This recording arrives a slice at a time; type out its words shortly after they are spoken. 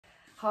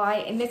Hi,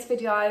 in this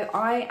video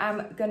I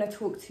am going to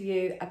talk to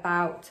you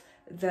about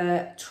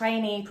the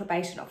trainee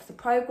probation officer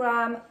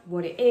program,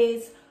 what it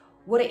is,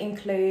 what it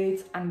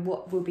includes and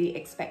what will be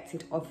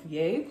expected of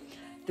you.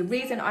 The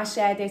reason I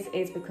share this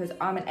is because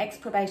I'm an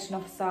ex-probation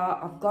officer.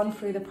 I've gone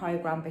through the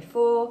program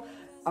before.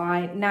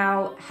 I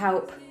now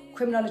help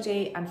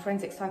criminology and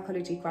forensic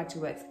psychology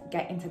graduates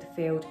get into the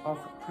field of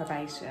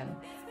probation.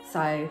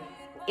 So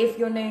if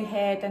you're new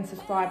here, then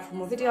subscribe for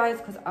more videos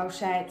because I'll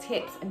share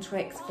tips and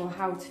tricks for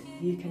how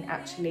you can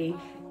actually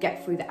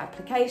get through the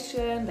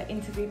application, the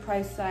interview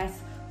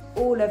process,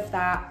 all of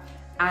that.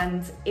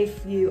 And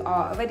if you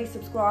are already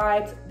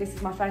subscribed, this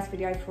is my first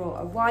video for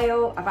a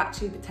while. I've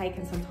actually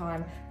taken some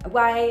time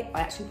away. I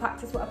actually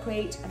practice what I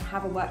preach and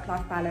have a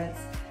work-life balance.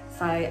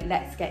 So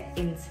let's get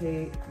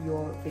into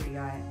your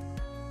video.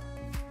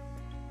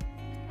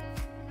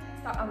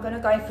 So I'm going to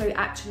go through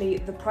actually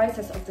the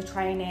process of the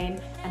training,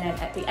 and then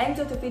at the end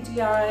of the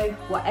video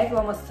what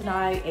everyone wants to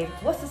know is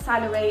what's the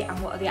salary and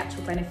what are the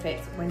actual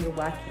benefits when you're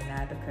working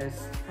there,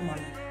 because come on,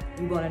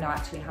 you want to know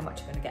actually how much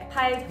you're going to get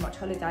paid, how much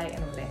holiday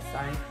and all this. So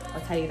I'll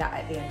tell you that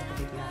at the end of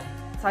the video.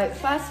 So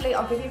firstly,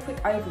 I'll give you a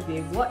quick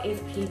overview. What is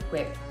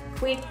PQIP?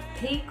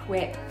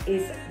 PQIP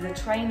is the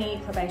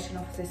trainee probation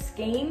officer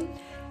scheme.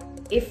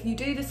 If you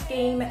do the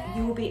scheme,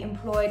 you will be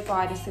employed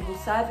by the civil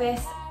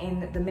service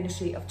in the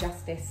Ministry of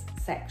Justice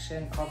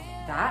section of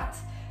that.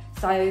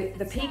 So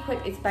the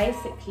PQIP is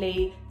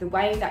basically the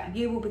way that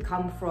you will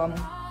become from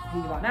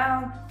who you are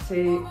now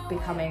to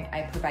becoming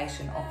a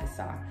probation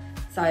officer.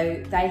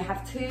 So they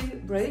have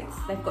two routes.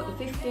 They've got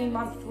the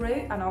 15-month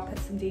route, and I'll put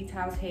some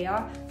details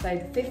here. So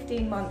the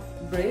 15-month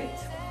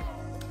route,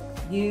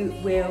 you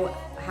will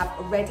have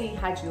already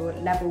had your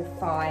level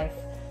 5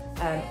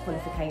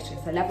 qualification.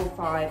 So level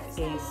 5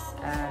 is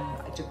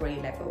a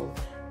degree level,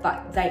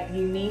 but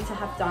you need to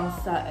have done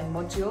certain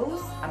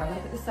modules, and I'm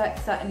going to put the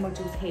certain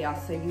modules here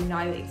so you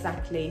know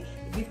exactly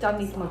if you've done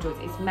these modules.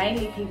 It's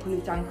mainly people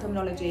who've done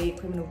criminology,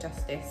 criminal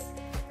justice,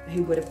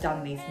 who would have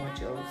done these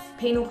modules.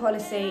 Penal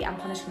policy and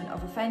punishment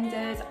of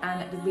offenders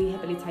and the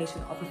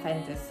rehabilitation of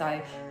offenders. So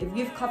if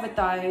you've covered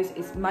those,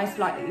 it's most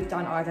likely you've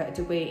done either a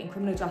degree in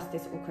criminal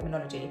justice or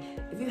criminology.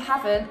 If you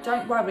haven't,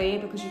 don't worry,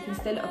 because you can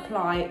still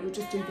apply. You'll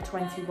just do the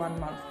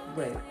 21-month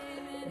route.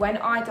 When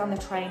I done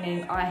the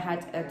training, I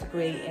had a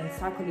degree in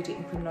psychology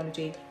and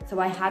criminology,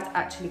 so I had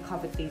actually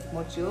covered these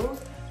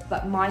modules,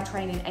 but my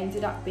training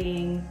ended up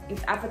being, it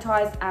was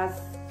advertised as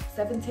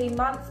 17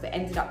 months, but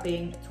ended up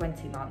being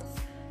 20 months.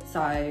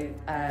 So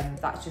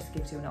that just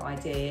gives you an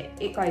idea.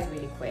 It goes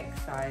really quick,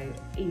 so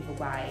either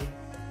way,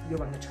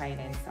 you're on the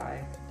training, so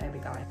there we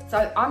go.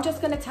 So I'm just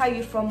going to tell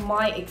you from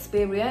my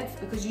experience,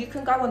 because you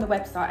can go on the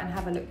website and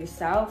have a look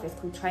yourself. It's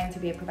called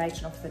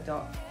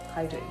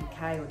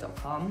traintobeaprobationiofficer.co.uk or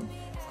 .com.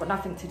 It's got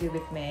nothing to do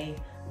with me.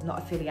 I'm not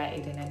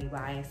affiliated in any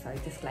way, so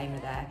disclaimer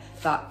there.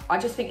 But I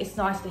just think it's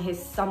nice to hear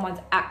someone's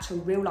actual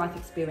real life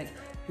experience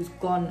who's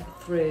gone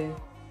through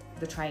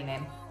the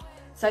training.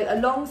 So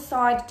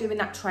alongside doing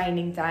that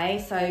training day,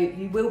 so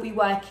you will be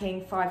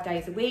working 5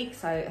 days a week,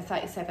 so a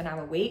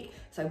 37-hour week.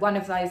 So one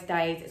of those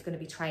days is going to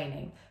be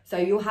training. So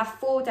you'll have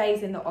 4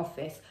 days in the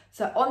office.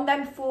 So on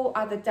them 4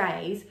 other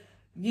days,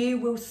 you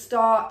will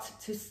start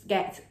to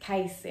get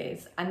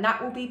cases, and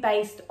that will be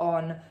based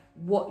on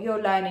what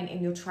you're learning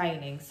in your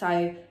training.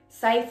 So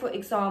say, for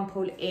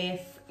example,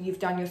 if you've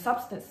done your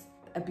substance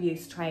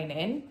abuse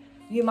training,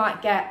 you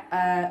might get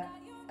a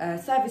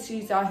service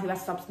user who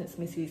has substance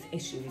misuse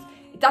issues.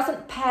 It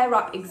doesn't pair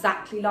up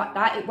exactly like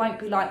that. It won't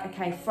be like,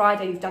 okay,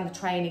 Friday you've done the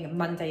training and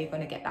Monday you're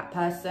going to get that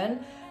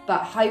person.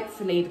 But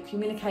hopefully the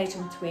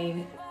communication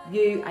between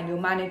you and your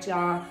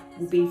manager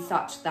will be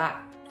such that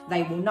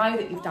they will know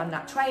that you've done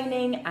that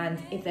training, and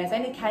if there's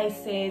any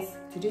cases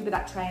to do with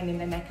that training,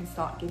 then they can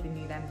start giving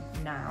you them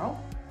now.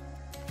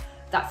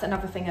 That's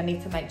another thing I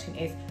need to mention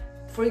is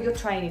through your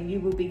training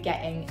you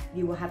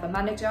will have a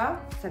manager,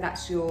 so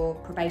that's your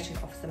probation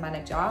officer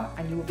manager,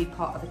 and you will be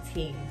part of a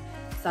team.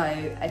 So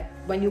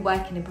when you're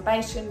working in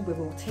probation, we're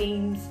all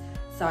teams.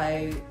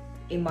 So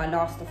in my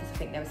last office, I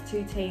think there was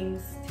 2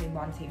 teams, team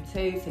 1, team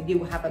 2. So you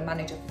will have a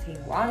manager for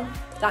team 1.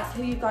 That's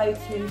who you go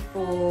to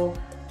for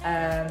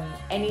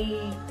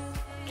any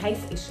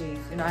case issues,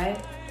 you know.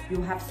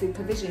 You'll have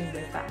supervision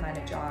with that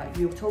manager.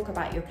 You'll talk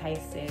about your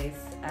cases,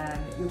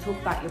 you'll talk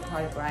about your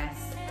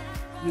progress.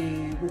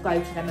 You will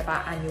go to them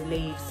about annual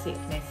leave,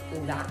 sickness,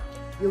 all that.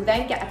 You'll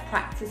then get a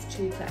practice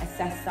tutor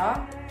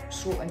assessor,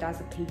 shortened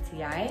as a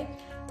PTA.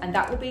 And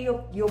that will be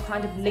your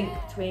kind of link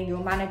between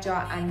your manager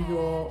and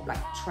your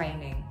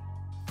training.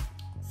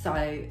 So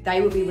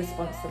they will be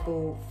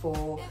responsible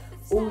for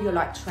all your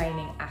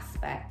training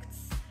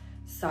aspects.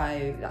 So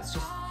that's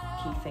just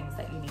key things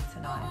that you need to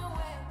know.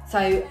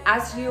 So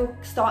as you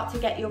start to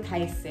get your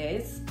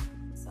cases,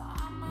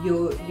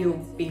 you'll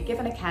be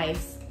given a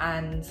case,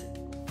 and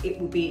it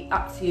will be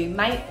up to you.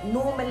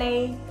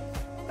 Normally,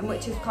 and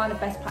which is kind of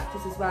best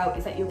practice as well,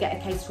 is that you'll get a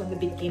case from the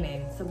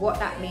beginning. So what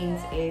that means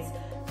is,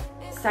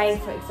 say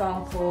for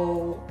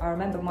example, I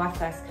remember my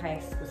first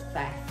case was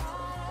theft,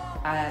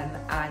 and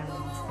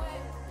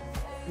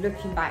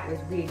looking back, it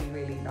was really,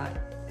 really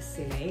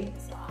silly,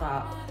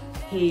 but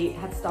he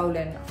had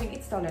stolen, I think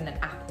he'd stolen an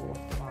apple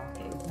off the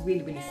market. It was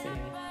really, really silly.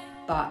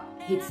 But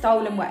he'd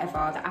stolen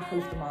whatever, the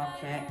apple off the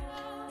market.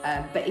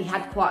 But he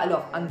had quite a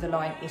lot of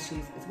underlying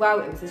issues as well.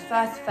 It was his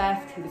first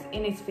theft, he was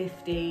in his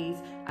 50s,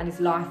 and his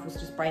life was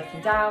just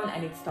breaking down,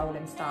 and he'd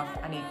stolen stuff,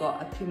 and he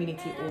got a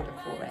community order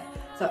for it.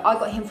 So I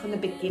got him from the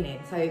beginning.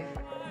 So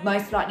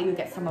most likely you'll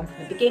get someone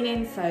from the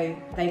beginning. So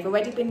they've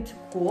already been to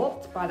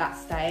court by that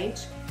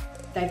stage.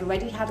 They've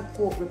already had a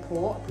court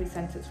report, a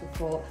pre-sentence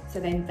report, so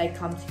then they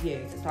come to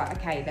you. So it's like,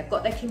 okay, they've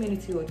got their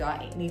community order,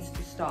 it needs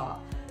to start.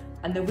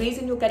 And the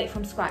reason you'll get it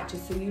from scratch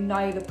is so you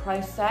know the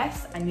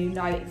process and you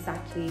know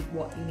exactly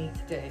what you need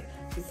to do.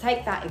 So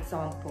take that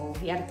example,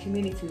 he had a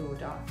community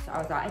order. So I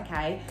was like,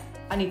 okay,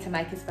 I need to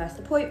make his first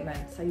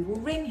appointment. So you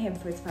will ring him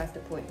for his first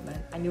appointment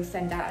and you'll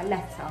send out a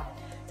letter.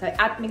 So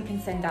admin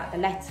can send out the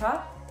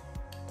letter.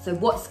 So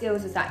what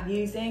skills is that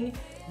using?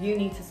 You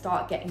need to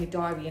start getting your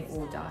diary in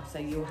order. So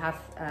you'll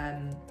have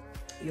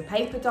your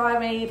paper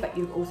diary, but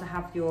you also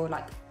have your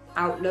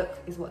Outlook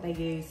is what they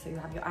use. So you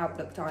have your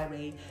Outlook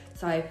diary.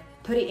 So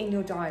put it in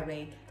your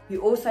diary.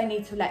 You also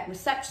need to let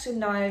reception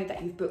know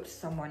that you've booked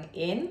someone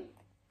in.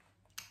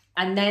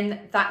 And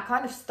then that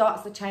kind of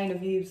starts the chain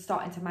of you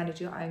starting to manage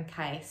your own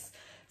case.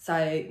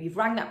 So you've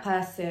rang that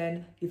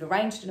person, you've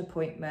arranged an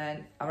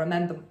appointment. I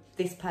remember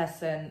this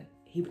person,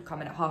 he would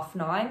come in at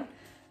 9:30.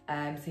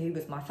 So he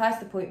was my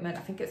first appointment.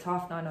 I think it's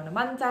 9:30 on a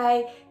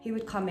Monday. He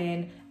would come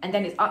in, and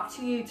then it's up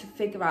to you to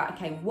figure out,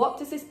 okay, what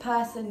does this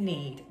person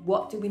need?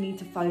 What do we need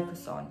to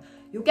focus on?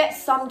 You'll get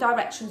some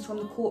directions from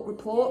the court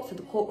report. So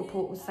the court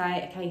report will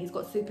say, okay, he's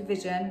got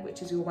supervision,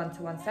 which is your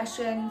one-to-one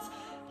sessions.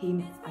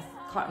 I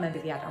can't remember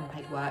if he had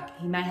unpaid work.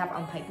 He may have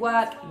unpaid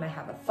work, he may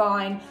have a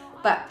fine,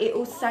 but it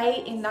will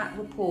say in that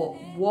report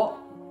what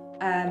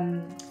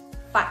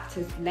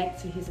factors led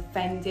to his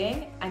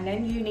offending, and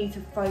then you need to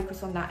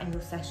focus on that in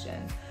your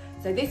session.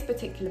 So this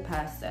particular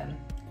person,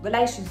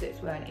 relationships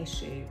were an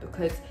issue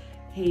because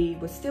he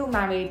was still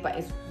married, but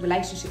his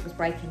relationship was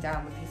breaking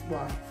down with his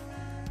wife.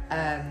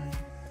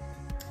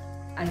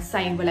 And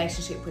same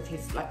relationship with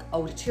his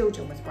older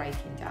children was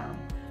breaking down.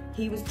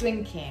 He was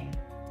drinking.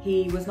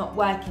 He was not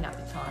working at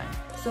the time.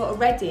 So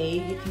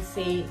already you can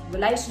see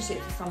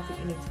relationships is something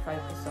you need to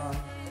focus on.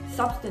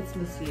 Substance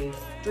misuse,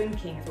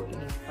 drinking is what you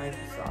need to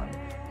focus on.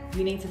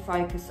 You need to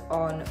focus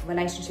on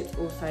relationships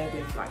also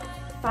with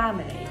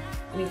family.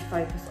 You need to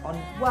focus on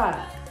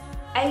work.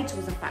 Age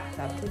was a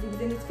factor because he was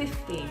in his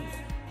 50s.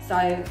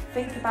 So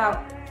think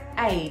about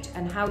age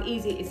and how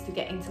easy it is to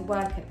get into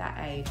work at that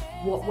age.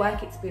 What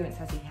work experience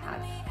has he had?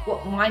 What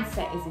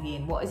mindset is he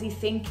in? What is he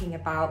thinking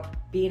about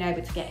being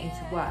able to get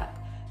into work?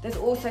 There's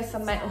also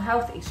some mental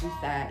health issues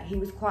there. He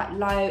was quite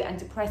low and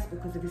depressed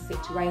because of his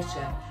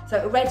situation. So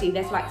already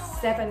there's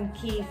 7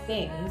 key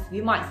things.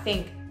 You might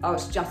think, oh,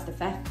 it's just a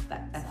theft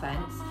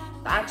offence,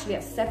 but actually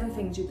it's 7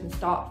 things you can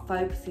start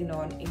focusing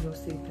on in your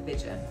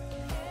supervision.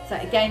 So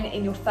again,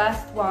 in your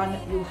first one,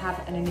 you'll have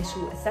an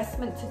initial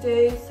assessment to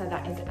do. So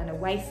that is an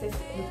OASIS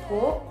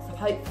report. So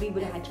hopefully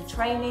with your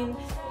training,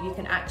 you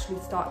can actually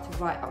start to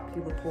write up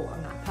your report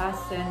on that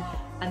person.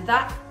 And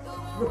that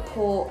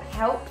report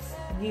helps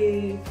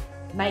you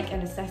make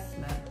an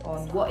assessment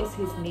on what is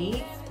his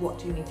needs, what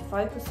do you need to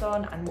focus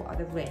on, and what are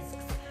the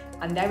risks.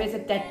 And there is a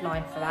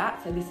deadline for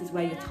that. So this is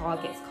where your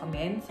targets come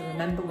in. So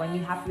remember, when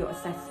you have your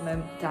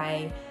assessment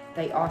day,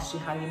 they ask you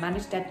how you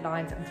manage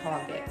deadlines and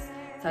targets.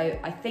 So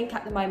I think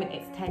at the moment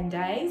it's 10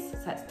 days. So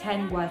that's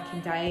 10 working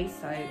days.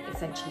 So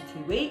essentially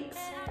 2 weeks.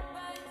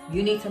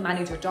 You need to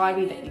manage your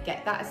diary that you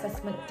get that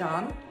assessment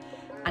done.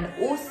 And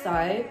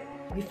also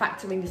you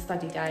factor in your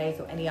study days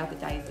or any other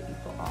days that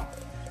you've got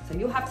off. So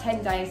you'll have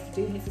 10 days to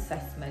do his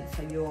assessment.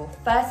 So your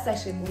first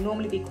session will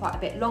normally be quite a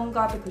bit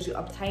longer because you're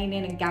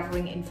obtaining and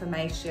gathering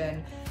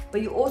information,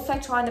 but you're also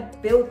trying to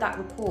build that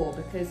rapport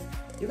because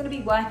you're going to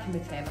be working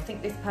with him. I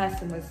think this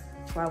person was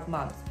 12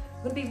 months.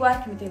 You're going to be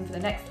working with him for the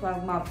next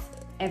 12 months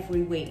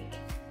every week.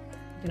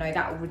 You know,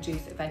 that will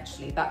reduce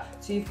eventually. But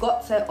so you've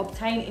got to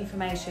obtain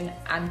information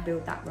and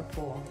build that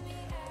rapport.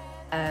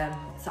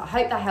 So I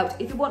hope that helps.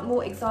 If you want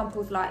more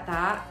examples like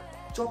that,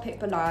 drop it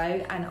below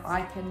and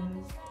I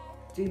can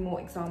do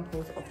more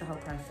examples of the whole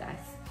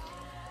process.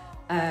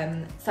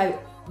 So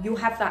you'll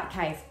have that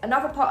case.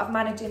 Another part of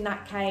managing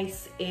that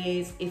case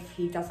is if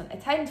he doesn't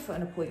attend for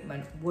an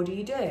appointment, what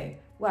do?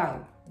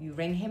 Well, you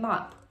ring him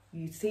up,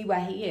 you see where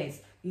he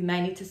is. You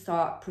may need to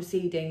start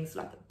proceedings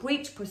like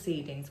breach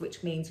proceedings,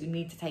 which means you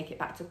need to take it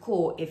back to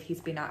court if he's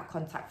been out of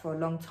contact for a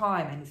long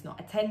time and he's not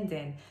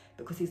attending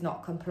because he's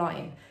not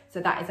complying. So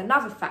that is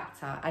another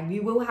factor, and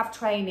you will have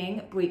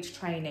training, breach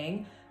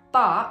training,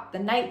 but the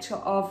nature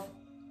of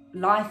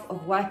life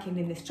of working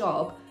in this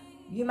job,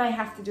 you may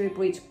have to do a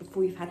breach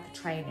before you've had the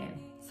training.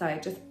 So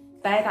just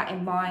bear that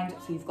in mind.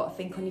 So you've got to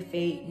think on your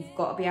feet, you've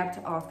got to be able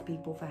to ask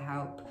people for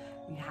help.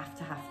 You have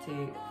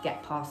to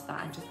get past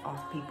that and just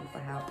ask people for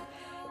help.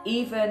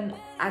 Even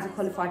as a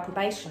qualified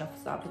probation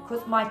officer,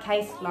 because my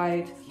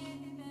caseload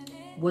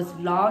was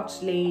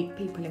largely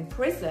people in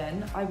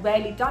prison, I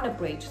rarely done a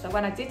breach. So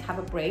when I did have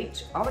a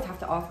breach, I would have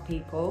to ask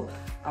people,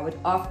 I would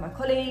ask my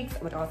colleagues,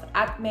 I would ask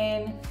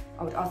admin,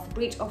 I would ask the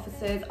breach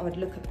officers, I would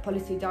look at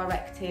policy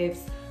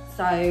directives.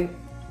 So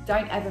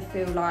don't ever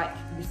feel like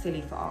you're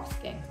silly for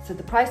asking. So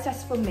the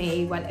process for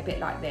me went a bit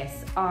like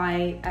this.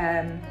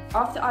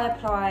 After I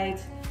applied,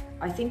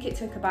 I think it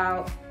took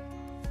about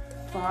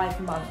 5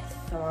 months.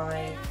 So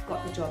I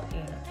got the job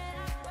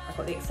I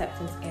got the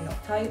acceptance in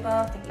October,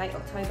 I think late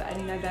October,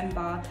 early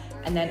November,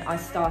 and then I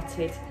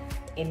started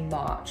in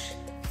March.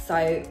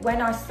 So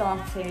when I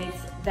started,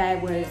 there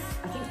was,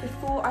 I think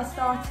before I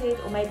started,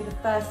 or maybe the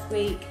first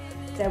week,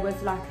 there was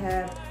like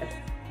a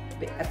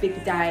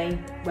big day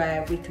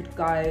where we could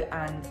go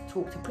and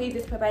talk to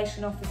previous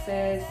probation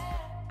officers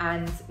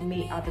and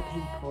meet other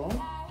people.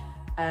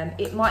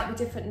 It might be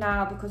different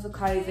now because of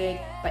COVID,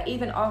 but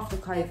even after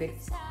COVID,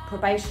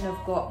 probation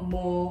have got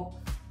more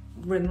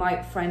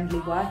remote friendly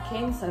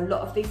working, so a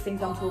lot of these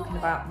things I'm talking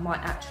about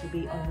might actually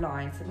be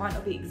online, so it might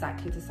not be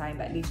exactly the same,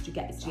 but at least you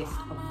get a gist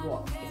of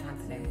what is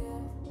happening.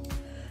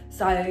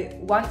 So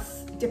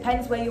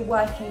depends where you're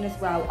working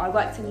as well. I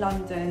worked in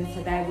London,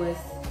 so there was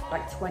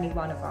like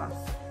 21 of us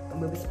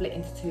and we were split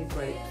into 2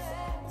 groups,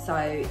 so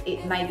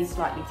it may be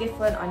slightly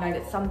different. I know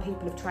that some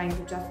people have trained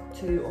with just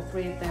 2 or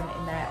 3 of them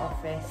in their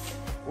office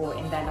or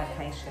in their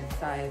location,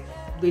 so it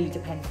really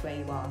depends where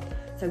you are.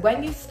 So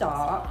when you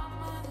start,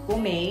 for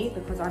me,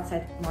 because I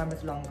said mine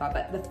was longer,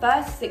 but the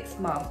first 6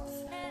 months,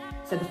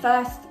 so the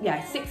first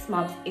 6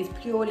 months is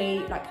purely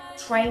like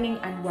training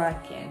and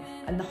working.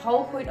 And the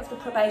whole point of the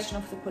probation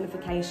officer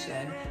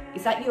qualification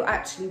is that you're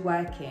actually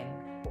working,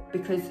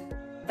 because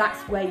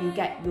that's where you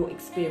get your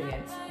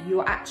experience.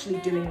 You're actually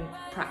doing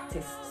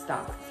practice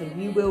stuff. So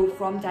you will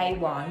from day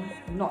one,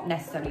 not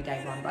necessarily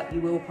day one, but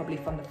you will probably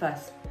from the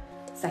first,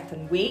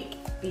 2nd week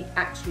be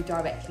actually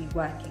directly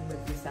working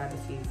with your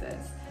service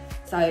users.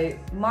 So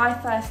my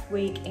first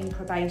week in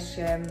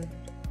probation,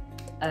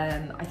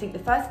 I think the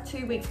first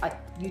 2 weeks,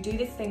 you do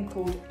this thing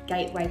called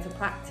Gateway to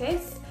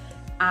Practice,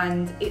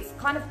 and it's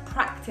kind of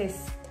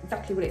practice,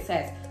 exactly what it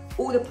says,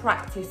 all the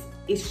practice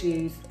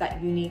issues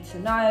that you need to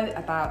know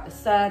about the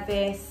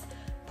service,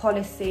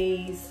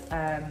 policies,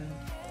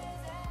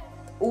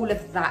 all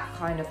of that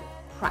kind of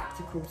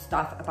practical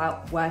stuff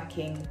about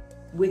working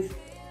with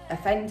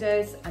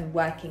offenders and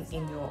working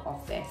in your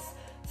office.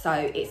 So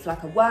it's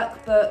like a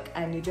workbook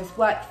and you just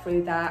work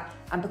through that.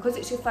 And because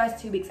it's your first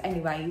 2 weeks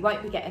anyway, you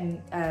won't be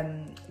getting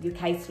your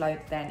caseload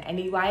then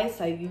anyway.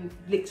 So you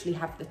literally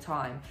have the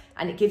time,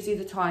 and it gives you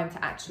the time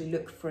to actually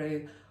look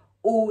through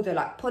all the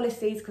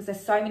policies, because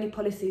there's so many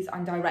policies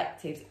and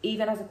directives.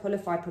 Even as a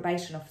qualified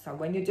probation officer,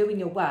 when you're doing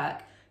your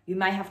work, you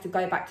may have to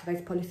go back to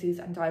those policies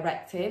and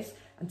directives.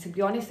 And to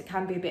be honest, it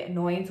can be a bit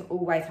annoying to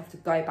always have to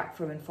go back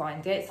through and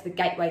find it. So the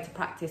Gateway to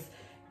Practice,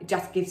 it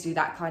just gives you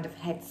that kind of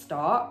head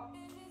start.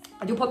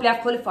 And you'll probably have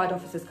qualified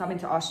officers coming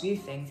to ask you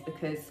things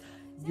because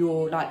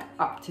you're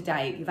up to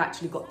date. You've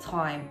actually got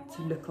time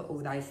to look at all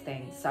those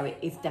things. So it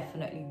is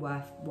definitely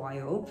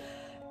worthwhile.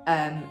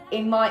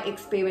 In my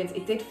experience,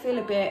 it did feel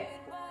a bit,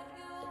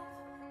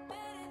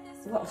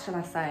 what shall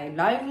I say,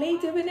 lonely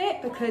doing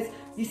it, because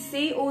you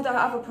see all the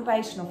other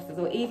probation officers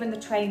or even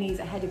the trainees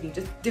ahead of you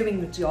just doing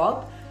the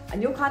job,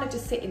 and you're kind of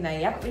just sitting there.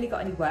 You haven't really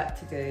got any work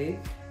to do.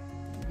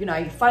 You know,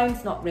 your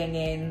phone's not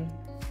ringing.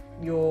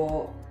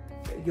 You're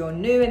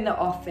new in the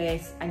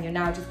office and you're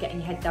now just getting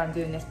your head down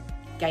doing this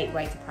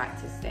Gateway to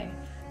Practice thing.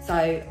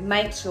 So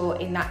make sure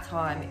in that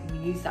time,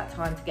 you use that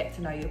time to get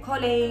to know your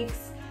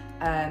colleagues,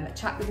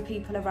 chat with the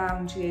people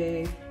around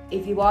you.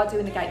 If you are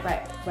doing the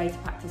Gateway to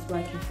Practice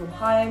working from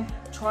home,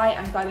 try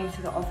and go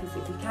into the office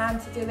if you can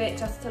to do it,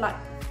 just to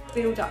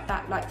build up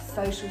that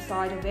social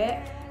side of it.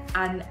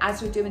 And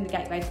as you're doing the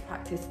Gateway to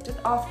Practice, just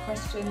ask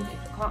questions if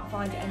you can't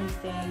find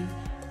anything,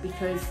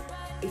 because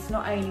it's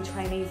not only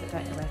trainees that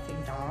don't know where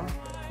things are,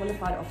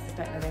 qualified officers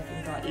don't know where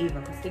things are either,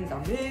 because things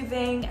are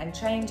moving and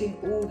changing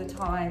all the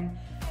time.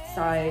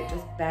 So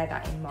just bear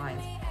that in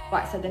mind.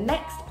 Right, so the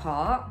next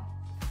part,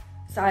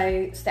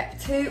 so step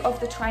 2 of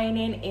the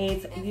training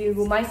is you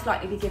will most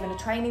likely be given a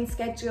training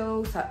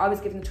schedule. So I was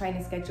given a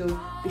training schedule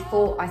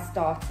before I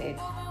started.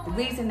 The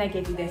reason they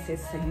give you this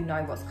is so you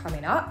know what's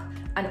coming up.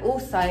 And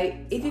also,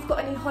 if you've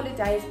got any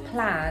holidays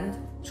planned,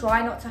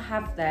 try not to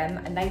have them,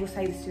 and they will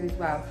say this to you as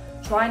well,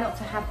 try not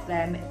to have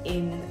them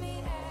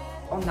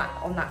on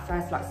that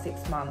first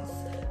 6 months,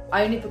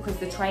 only because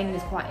the training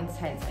is quite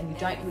intense and you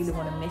don't really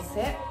want to miss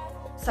it.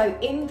 So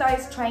in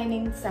those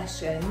training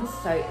sessions,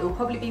 so it will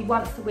probably be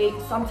once a week.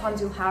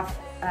 Sometimes you'll have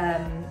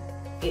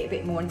it a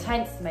bit more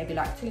intense, maybe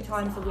 2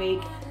 times a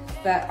week,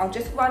 but I'll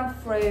just run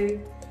through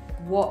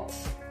what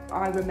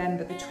I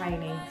remember the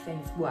training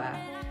things were,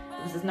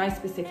 because there's no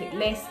specific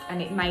list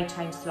and it may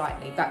change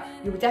slightly, but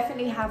you will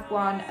definitely have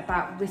one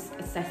about risk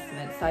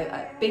assessment. So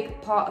a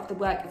big part of the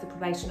work as a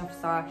probation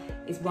officer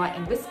is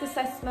writing risk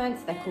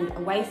assessments. They're called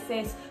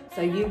OASIS.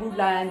 So you will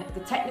learn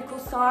the technical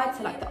side,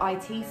 so the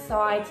IT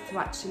side, to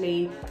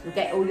actually, you'll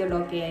get all your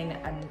login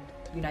and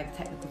the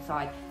technical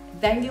side.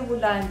 Then you will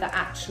learn the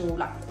actual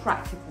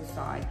practical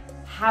side,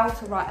 how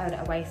to write an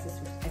OASIS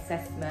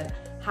assessment,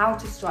 how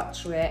to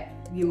structure it.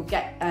 You will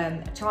get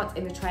a chance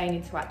in the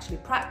training to actually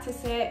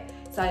practice it.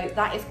 So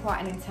that is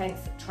quite an intense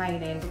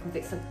training because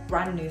it's a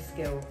brand new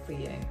skill for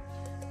you.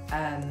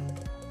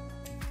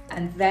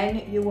 And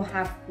then you will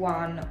have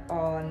one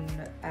on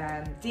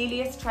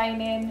DELIUS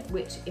training,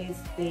 which is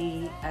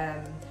the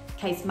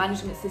case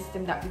management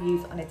system that we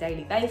use on a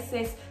daily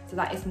basis. So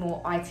that is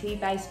more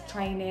IT-based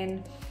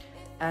training.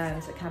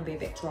 So it can be a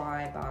bit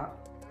dry, but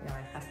you know,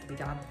 it has to be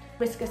done.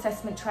 Risk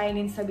assessment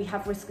training, so we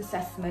have risk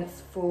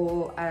assessments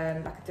for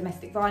like a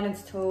domestic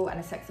violence tool and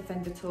a sex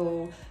offender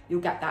tool. You'll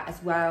get that as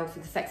well.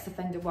 So the sex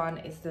offender one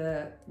is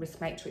the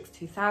Risk Matrix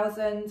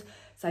 2000.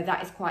 So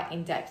that is quite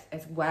in-depth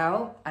as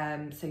well.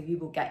 So you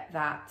will get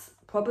that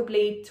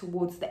probably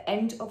towards the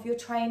end of your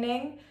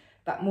training,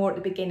 but more at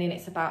the beginning,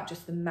 it's about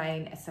just the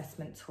main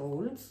assessment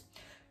tools.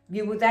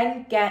 You will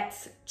then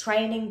get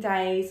training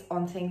days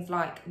on things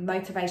like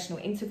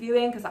motivational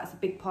interviewing, because that's a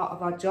big part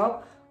of our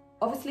job.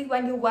 Obviously,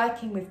 when you're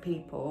working with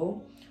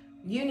people,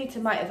 you need to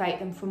motivate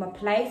them from a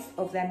place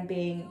of them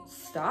being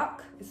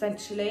stuck,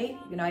 essentially,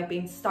 you know,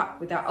 being stuck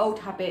with their old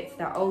habits,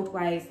 their old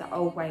ways, their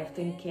old way of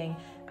thinking.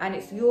 And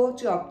it's your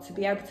job to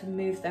be able to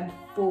move them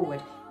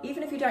forward.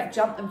 Even if you don't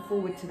jump them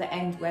forward to the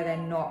end where they're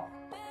not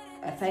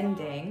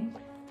offending,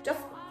 just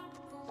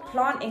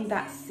planting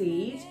that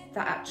seed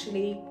that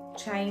actually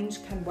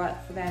change can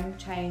work for them,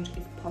 change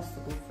is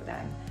possible for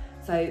them.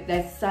 So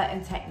there's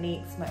certain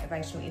techniques,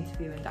 motivational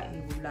interviewing, that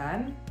you will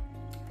learn.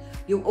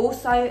 You'll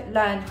also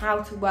learn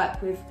how to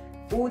work with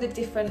all the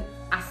different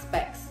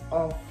aspects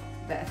of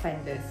the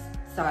offenders.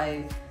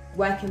 So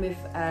working with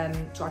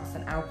drugs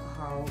and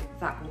alcohol,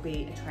 that will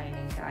be a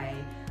training day.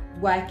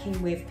 Working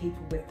with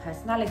people with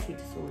personality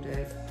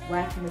disorders,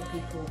 working with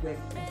people with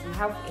mental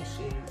health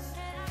issues,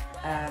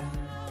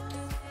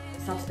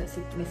 substance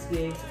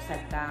misuse, I've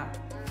said that.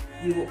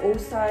 You will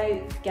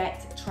also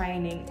get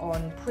training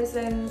on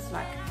prisons,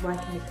 like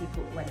working with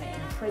people when they're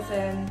in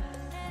prison,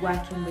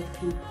 working with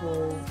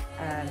people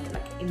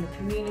like in the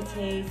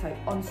community, so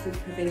on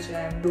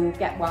supervision. You'll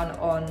get one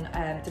on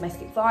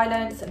domestic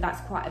violence, and that's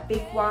quite a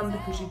big one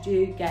because you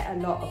do get a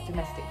lot of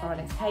domestic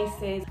violence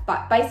cases.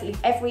 But basically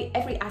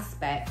every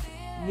aspect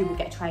you will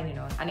get training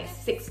on, and it's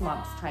 6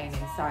 months training.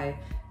 So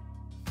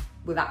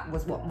well, that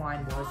was what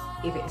mine was.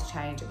 If it has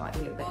changed, it might be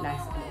a little bit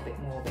less, a little bit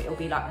more, but it'll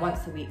be like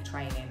once a week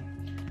training.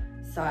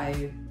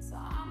 So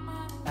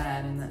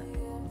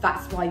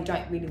that's why you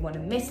don't really want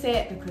to miss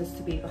it, because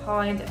to be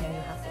behind and then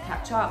you have to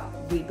catch up,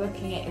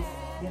 rebooking it is,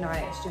 you know,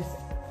 it's just,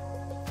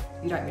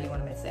 you don't really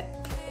want to miss it.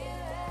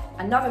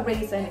 Another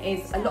reason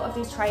is a lot of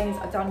these trainings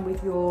are done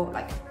with your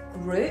like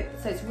group,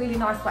 so it's really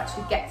nice to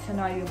actually get to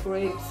know your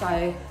group.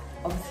 So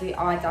obviously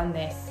I done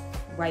this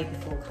way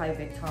before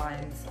COVID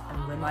times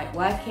and remote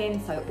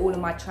working, so all of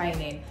my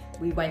training,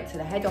 we went to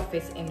the head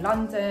office in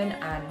London,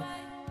 and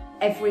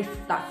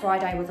that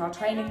Friday was our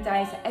training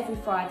day. So every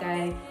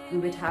Friday we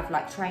would have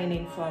like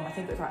training from, I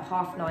think it was like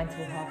 9:30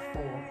 till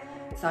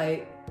 4:30.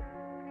 So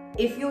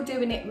if you're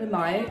doing it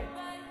remote,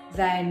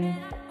 then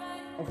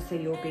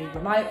obviously you'll be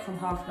remote from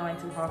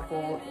 9:30 till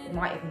 4:30. It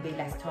might even be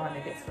less time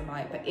if it's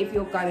remote. But if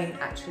you're going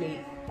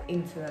actually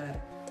into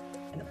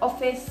an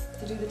office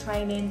to do the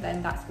training,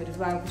 then that's good as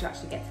well, because you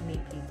actually get to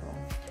meet people.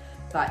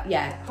 But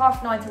yeah,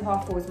 9:30 till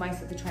 4:30 is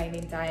most of the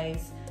training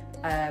days.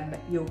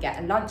 You'll get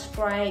a lunch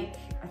break.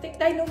 I think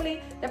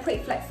they're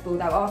pretty flexible.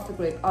 They'll ask the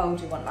group, oh,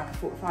 do you want like a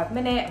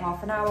 45-minute,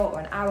 half an hour, or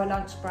an hour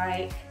lunch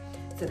break?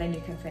 So then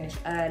you can finish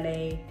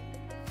early.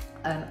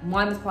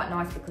 Mine was quite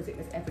nice because it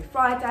was every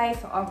Friday,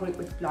 so our group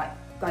would like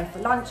go for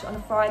lunch on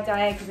a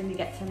Friday, because then you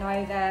get to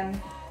know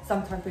them.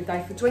 Sometimes we'd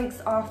go for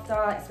drinks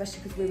after,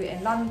 especially because we were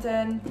in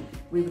London.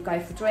 We would go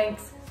for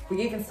drinks.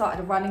 We even started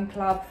a running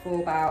club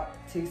for about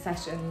 2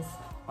 sessions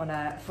on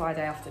a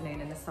Friday afternoon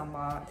in the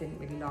summer. It didn't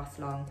really last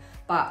long,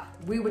 but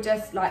we were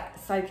just like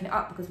soaking it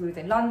up because we was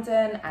in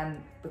London,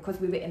 and because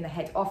we were in the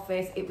head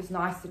office, it was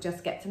nice to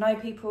just get to know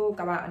people,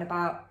 go out and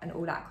about and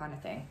all that kind of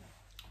thing.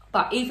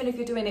 But even if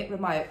you're doing it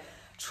remote,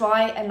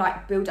 try and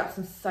like build up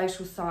some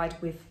social side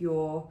with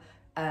your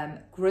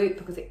group,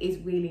 because it is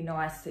really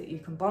nice that you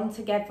can bond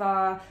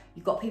together.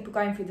 You've got people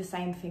going through the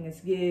same thing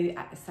as you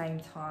at the same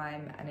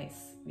time, and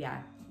it's, yeah,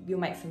 you'll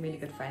make some really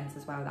good friends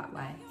as well that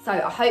way. So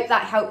I hope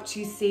that helped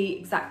you see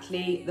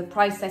exactly the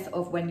process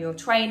of when you're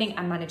training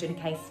and managing a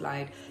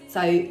caseload.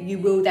 So you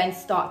will then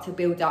start to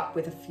build up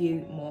with a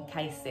few more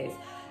cases.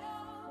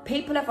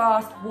 People have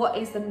asked, what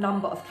is the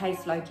number of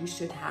caseload you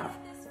should have?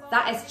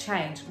 That has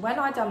changed. When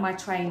I done my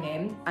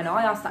training, and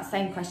I asked that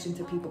same question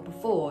to people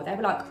before, they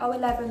were like, oh,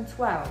 11,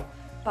 12.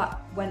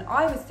 But when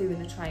I was doing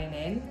the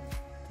training,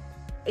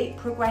 it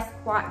progressed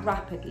quite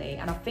rapidly.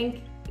 And I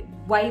think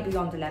way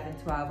beyond 11,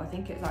 12, I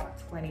think it's like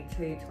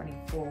 22,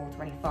 24,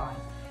 25.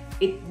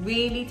 It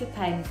really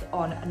depends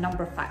on a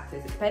number of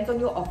factors. It depends on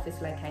your office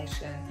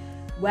location.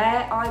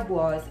 Where I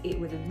was, it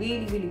was a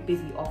really, really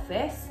busy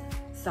office.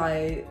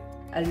 So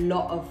a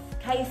lot of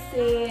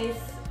cases,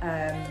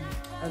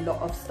 a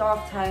lot of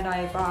staff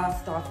turnover,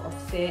 staff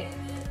off sick,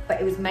 but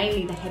it was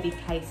mainly the heavy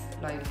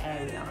caseload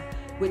area,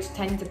 which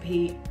tend to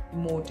be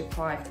more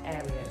deprived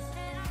areas.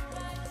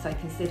 So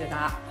consider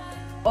that.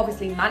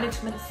 Obviously,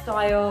 management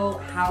style,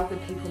 how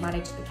good people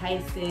manage the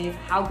cases,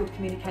 how good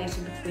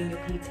communication between your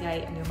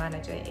PTA and your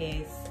manager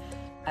is.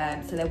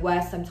 So there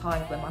were some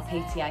times when my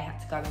PTA had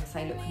to go and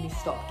say, look, can you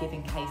stop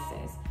giving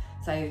cases?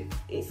 So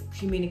it's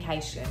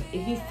communication.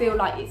 If you feel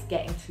like it's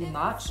getting too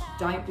much,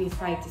 don't be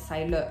afraid to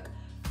say, look,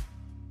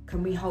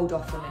 can we hold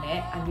off a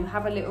minute? And you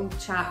have a little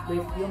chat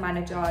with your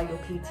manager, your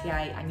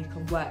PTA, and you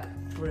can work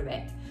through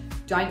it.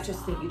 Don't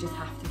just think you just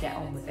have to get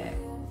on with it.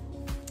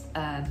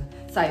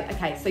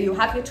 So you'll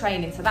have your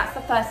training. So that's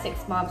the first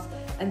 6 months.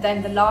 And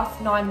then the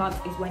last 9 months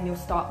is when you'll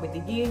start with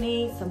the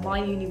uni. So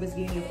my uni was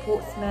Uni of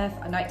Portsmouth.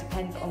 I know it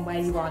depends on where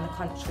you are in the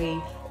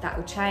country, that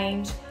will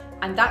change.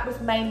 And that was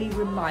mainly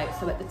remote.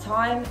 So at the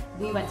time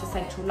we went to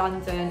central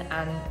London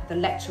and the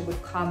lecturer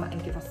would come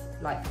and give us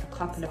like a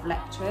couple of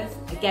lectures.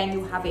 Again,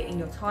 you'll have it in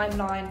your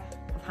timeline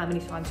of how many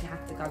times you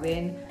have to go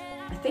in.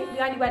 I think we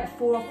only went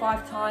 4 or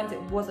 5 times.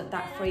 It wasn't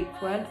that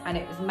frequent, and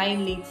it was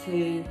mainly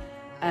to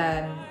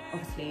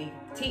obviously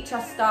teach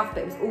us stuff,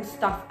 but it was all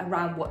stuff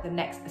around what the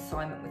next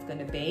assignment was going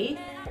to be.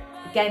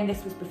 Again,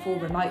 this was before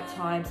remote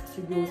times,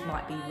 so yours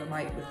might be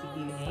remote with the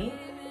uni.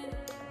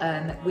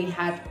 We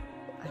had,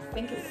 I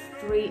think it was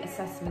 3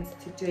 assessments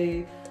to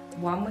do.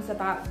 One was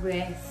about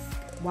risk,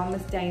 one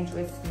was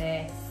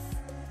dangerousness,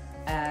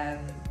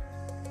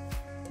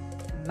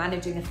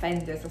 managing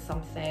offenders or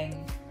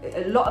something.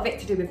 A lot of it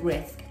to do with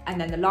risk.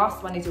 And then the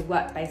last one is a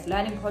work-based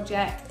learning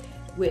project,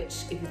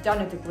 which if you've done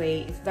a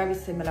degree, is very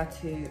similar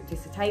to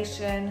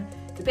dissertation.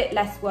 It's a bit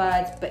less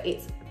words, but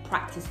it's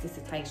practice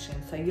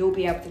dissertation. So you'll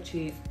be able to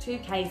choose 2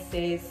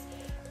 cases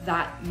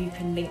that you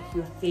can link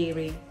your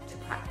theory to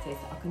practice.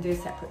 I can do a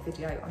separate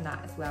video on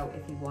that as well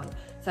if you want.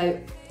 So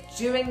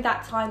during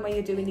that time where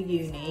you're doing the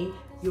uni,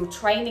 your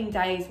training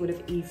days would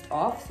have eased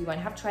off, so you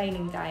won't have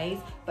training days,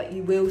 but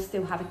you will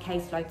still have a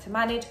caseload to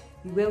manage.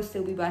 You will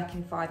still be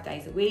working 5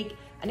 days a week.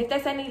 And if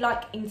there's any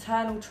like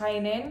internal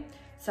training,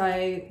 so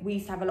we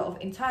used to have a lot of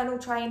internal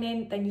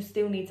training, then you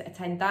still need to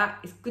attend that.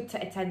 It's good to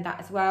attend that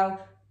as well,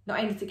 not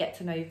only to get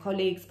to know your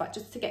colleagues, but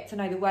just to get to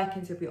know the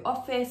workings of your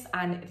office,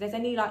 and if there's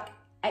any like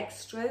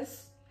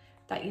extras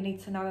that you need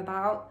to know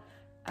about.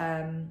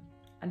 And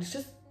it's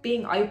just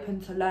being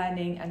open to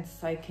learning and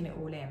soaking it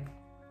all in.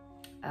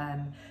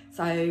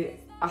 So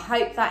I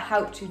hope that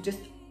helped you just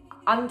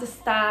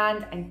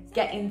understand and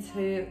get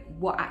into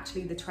what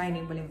actually the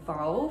training will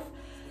involve.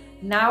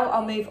 Now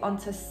I'll move on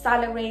to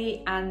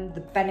salary and the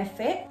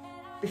benefit.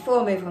 Before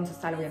I move on to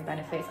salary and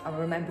benefits, I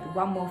remembered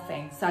one more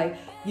thing. So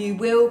you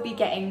will be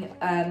getting,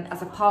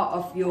 as a part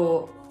of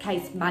your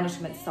case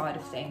management side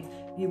of things,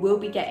 you will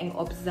be getting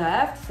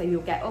observed. So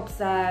you'll get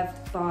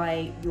observed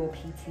by your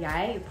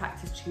PTA, your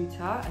practice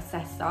tutor,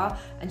 assessor,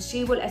 and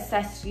she will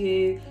assess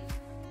you.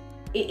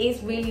 It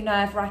is really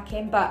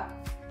nerve-wracking, but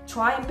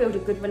try and build a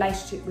good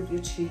relationship with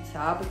your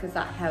tutor, because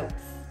that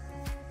helps,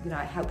 it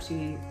helps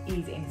you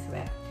ease into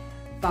it.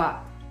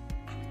 But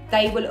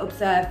they will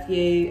observe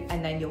you,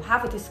 and then you'll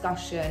have a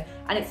discussion,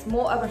 and it's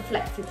more a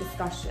reflective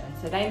discussion.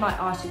 So they might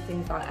ask you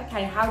things like,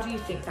 okay, how do you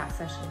think that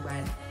session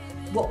went?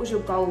 What was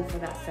your goal for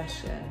that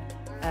session?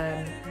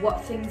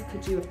 What things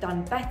could you have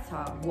done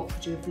better? What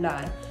could you have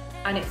learned?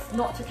 And it's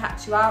not to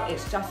catch you out,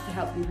 it's just to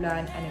help you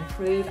learn and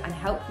improve and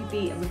help you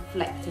be a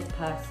reflective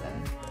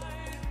person.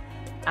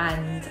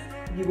 And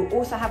you will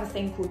also have a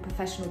thing called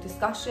professional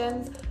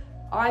discussions.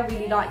 I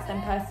really like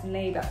them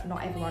personally, but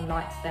not everyone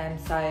likes them.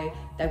 So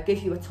they'll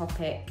give you a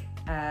topic,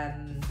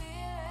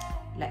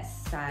 let's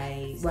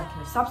say working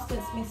with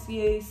substance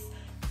misuse,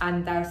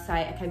 and they'll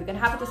say, okay, we're going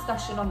to have a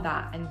discussion on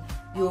that, and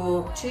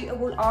your tutor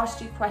will ask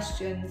you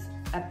questions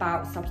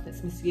about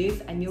substance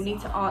misuse, and you'll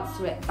need to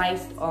answer it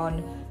based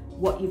on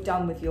what you've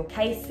done with your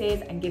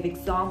cases and give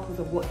examples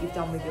of what you've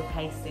done with your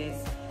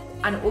cases,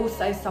 and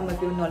also some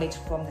of your knowledge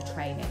from the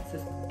training. So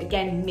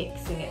again,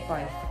 mixing it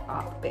both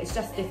up, but it's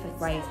just different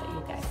ways that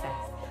you'll get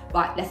assessed.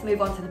 Right, let's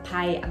move on to the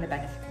pay and the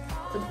benefits.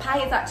 So the pay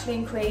has actually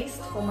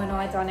increased from when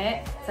I done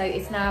it. So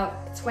it's now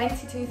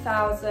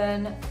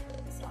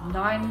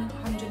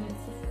 22,900,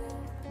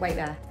 wait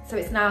there. So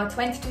it's now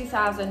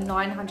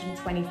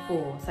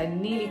 22,924, so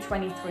nearly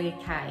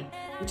 23k,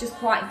 which is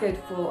quite good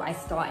for a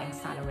starting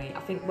salary. I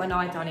think when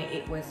I done it,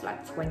 it was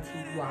like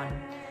 21.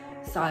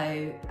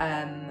 So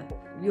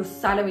your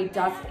salary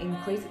does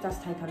increase. It does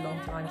take a long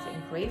time to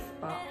increase,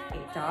 but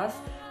it does.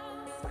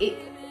 It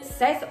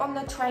says on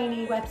the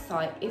trainee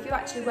website, if you're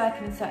actually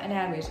working in certain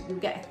areas, you'll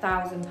get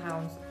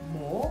 £1,000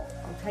 more.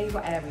 I'll tell you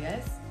what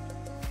areas.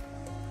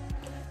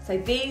 So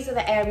these are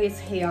the areas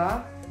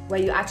here where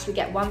you actually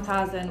get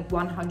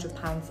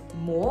 £1,100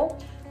 more.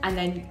 And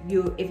then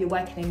if you're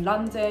working in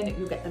London,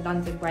 you'll get the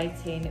London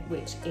rating,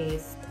 which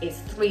is, it's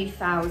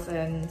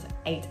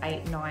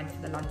 3,889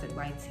 for the London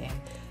rating.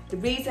 The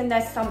reason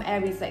there's some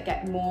areas that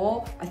get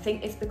more, I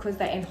think it's because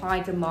they're in high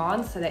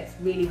demand, so that it's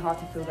really hard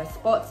to fill those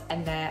spots,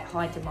 and they're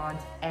high demand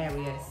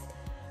areas.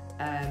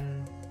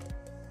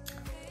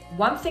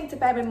 One thing to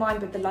bear in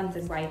mind with the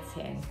London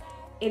rating,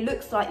 it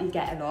looks like you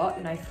get a lot,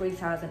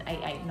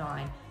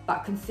 3,889,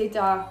 but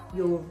consider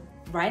your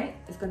rent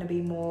is going to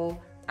be more,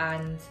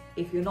 and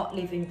if you're not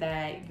living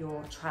there,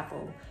 your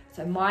travel.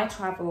 So my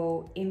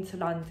travel into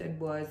London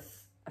was,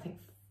 I think,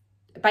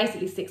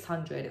 basically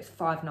 600. It was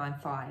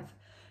 595.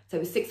 So it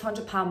was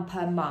 £600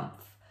 per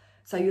month.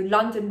 So your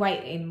London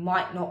waiting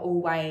might not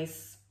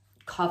always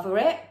cover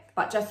it,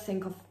 but just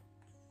think of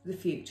the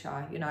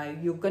future. You know,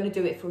 you're going to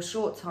do it for a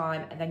short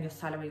time and then your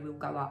salary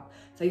will go up.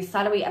 So your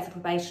salary as a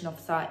probation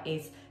officer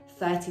is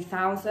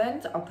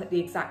 30,000. I'll put the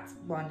exact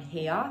one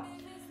here.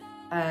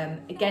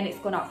 Again, it's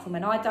gone up from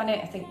when I done it.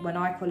 I think when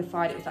I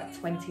qualified, it was like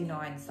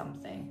 29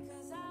 something.